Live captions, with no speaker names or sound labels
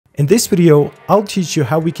In this video, I'll teach you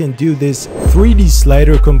how we can do this 3D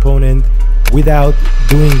slider component without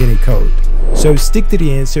doing any code. So stick to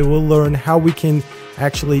the end so we'll learn how we can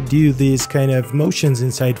actually do these kind of motions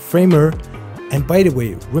inside Framer. And by the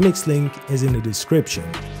way, Remix link is in the description.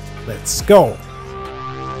 Let's go!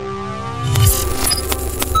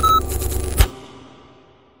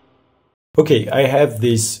 Okay, I have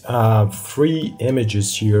these three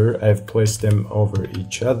images here. I've placed them over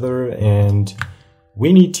each other and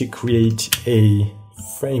we need to create a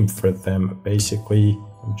frame for them. Basically,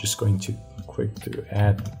 I'm just going to click to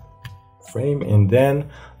add frame and then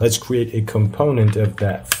let's create a component of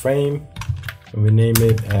that frame and we name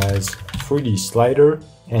it as 3D slider.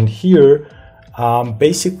 And here,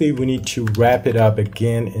 basically we need to wrap it up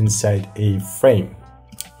again inside a frame.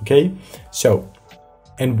 Okay, so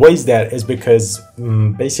and why is that? Is because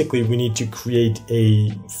basically we need to create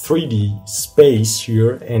a 3D space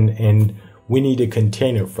here and we need a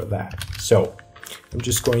container for that. So I'm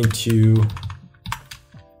just going to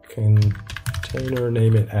container,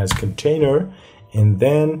 name it as container, and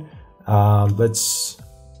then let's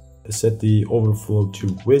set the overflow to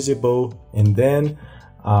visible, and then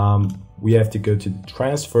we have to go to the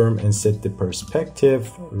transform and set the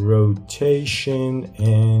perspective, rotation,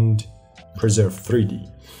 and preserve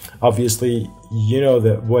 3D. Obviously, you know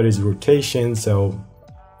that what is rotation, so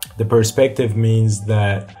the perspective means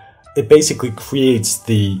that it basically creates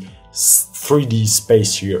the 3D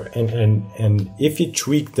space here, and if you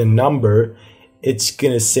tweak the number, it's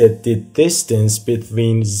gonna set the distance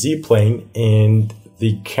between Z-plane and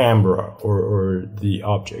the camera or the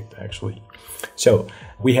object actually. So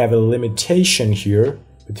we have a limitation here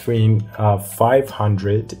between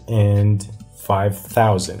 500 and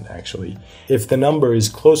 5,000 actually. If the number is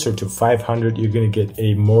closer to 500, you're going to get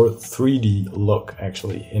a more 3D look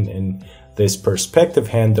actually. And this perspective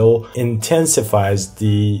handle intensifies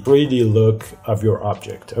the 3D look of your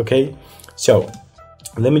object. Okay, so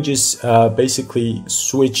let me just basically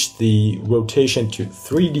switch the rotation to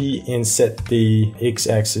 3D and set the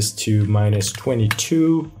x-axis to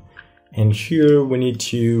 -22. And here we need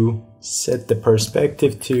to set the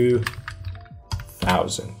perspective to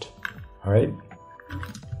 1000. All right.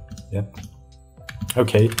 Yep.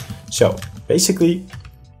 Okay. So basically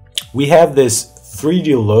we have this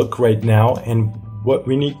 3D look right now. And what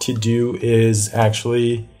we need to do is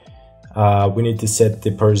actually, we need to set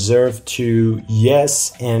the preserve to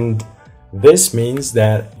yes. And this means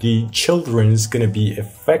that the children's going to be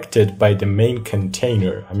affected by the main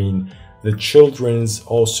container. I mean, the children's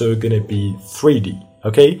also going to be 3D.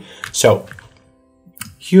 Okay. So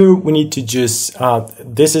here we need to just,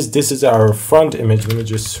 this is our front image. Let me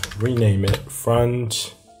just rename it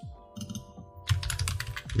front,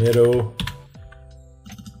 middle,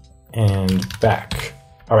 and back.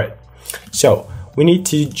 All right. So we need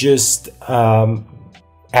to just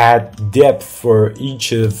add depth for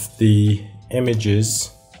each of the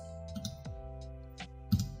images.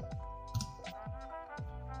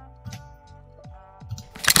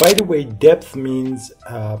 By the way, depth means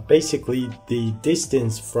basically the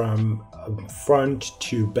distance from front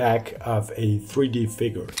to back of a 3D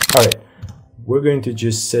figure. All right, we're going to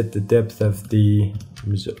just set the depth of the,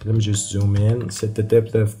 let me just zoom in, set the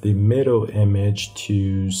depth of the middle image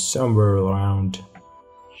to somewhere around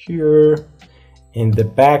here. And the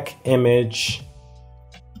back image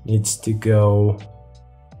needs to go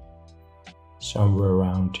somewhere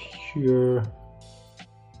around here.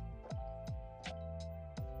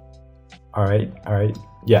 All right,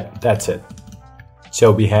 yeah, that's it.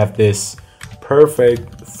 So we have this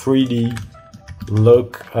perfect 3D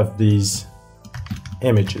look of these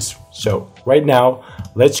images. So right now,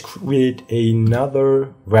 let's create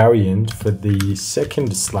another variant for the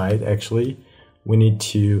second slide. Actually, we need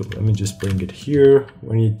to, let me just bring it here.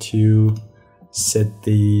 We need to set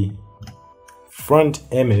the front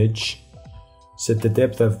image, set the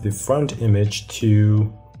depth of the front image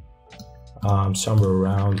to somewhere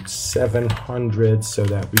around 700 so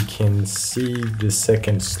that we can see the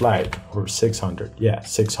second slide, or 600. Yeah,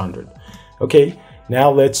 600. Okay, now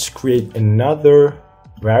let's create another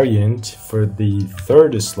variant for the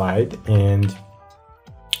third slide, and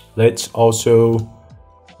let's also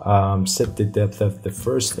set the depth of the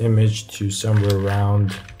first image to somewhere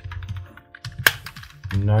around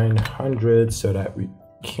 900 so that we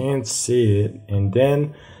can't see it, and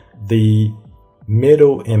then the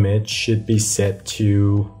middle image should be set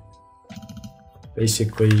to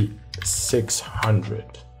basically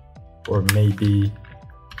 600 or maybe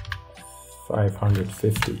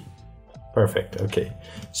 550. Perfect. Okay,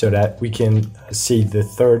 so that we can see the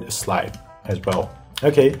third slide as well.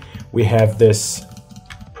 Okay, we have this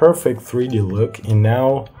perfect 3D look. And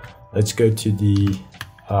now let's go to the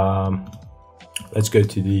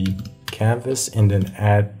canvas and then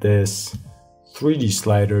add this 3D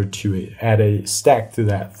slider to it. Add a stack to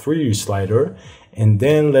that 3D slider, and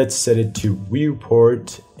then let's set it to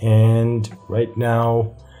viewport. And right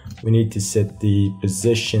now we need to set the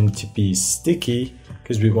position to be sticky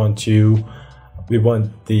because we want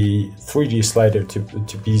the 3D slider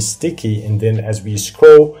to be sticky, and then as we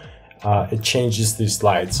scroll it changes the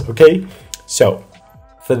slides. Okay, so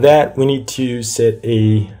for that we need to set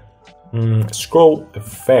a scroll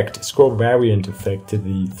variant effect to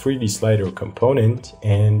the 3D slider component,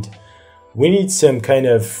 and we need some kind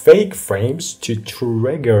of fake frames to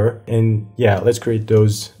trigger. And yeah, let's create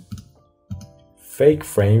those fake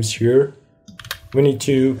frames here. We need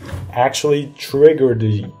to actually trigger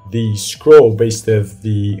the scroll based of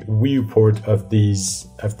the viewport of these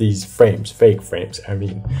frames, fake frames. I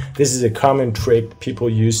mean, this is a common trick people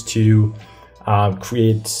use to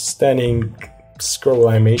create stunning scroll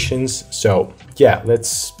animations. So yeah,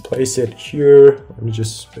 let's place it here. Let me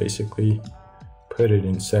just basically put it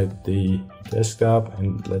inside the desktop,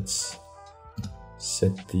 and let's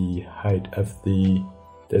set the height of the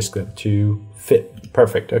desktop to fit.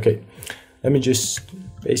 Perfect. Okay, let me just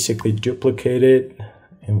basically duplicate it,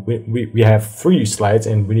 and we have 3 slides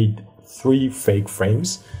and we need 3 fake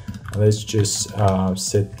frames. Let's just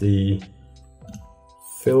set the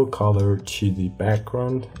fill color to the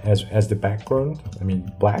background as the background, I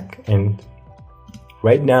mean black. And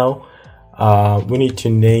right now we need to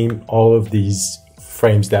name all of these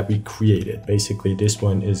frames that we created. Basically this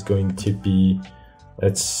one is going to be,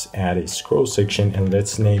 let's add a scroll section and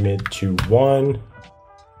let's name it to 1.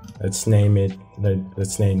 Let's name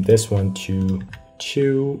this one to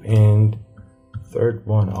 2, and third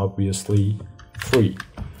one obviously 3.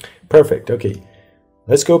 Perfect. Okay,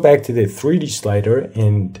 let's go back to the 3D slider,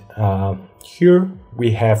 and here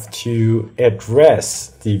we have to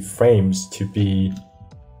address the frames to be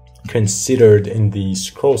considered in the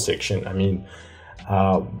scroll section. I mean,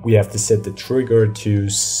 we have to set the trigger to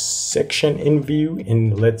section in view,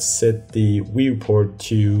 and let's set the viewport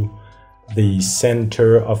to the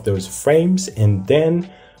center of those frames, and then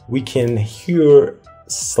we can here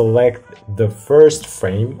select the first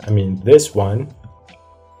frame. I mean this one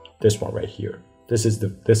right here. This is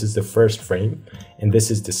the first frame, and this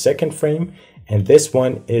is the second frame, and this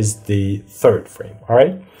one is the third frame. All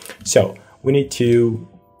right, so we need to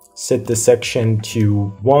set the section to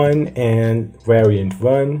 1 and variant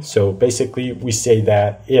 1. So basically we say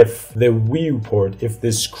that if the viewport, if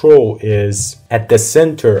the scroll is at the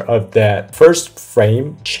center of that first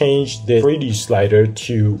frame, change the 3D slider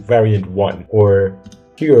to variant 1. Or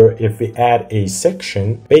here, if we add a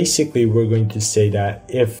section, basically we're going to say that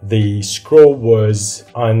if the scroll was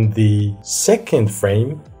on the second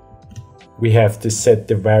frame, we have to set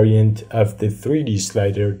the variant of the 3D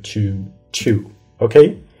slider to 2.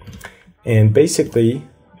 Okay, and basically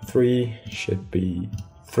 3 should be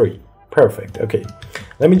 3. Perfect. Okay,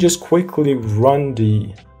 let me just quickly run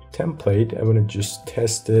the template. I want to just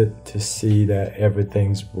test it to see that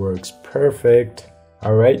everything works perfect.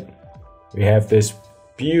 All right, we have this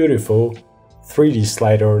beautiful 3D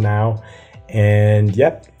slider now, and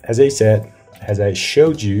yep, as I said, as I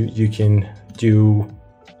showed you, you can do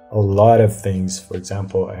a lot of things. For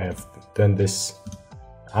example, I have done this.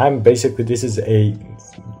 This is a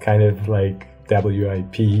kind of like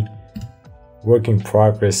WIP work in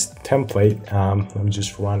progress template. Let me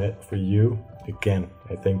just run it for you again.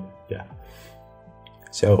 I think, yeah.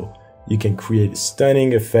 So you can create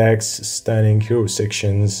stunning effects, stunning hero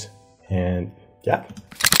sections, and yeah.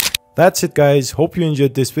 That's it, guys. Hope you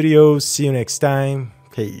enjoyed this video. See you next time.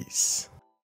 Peace.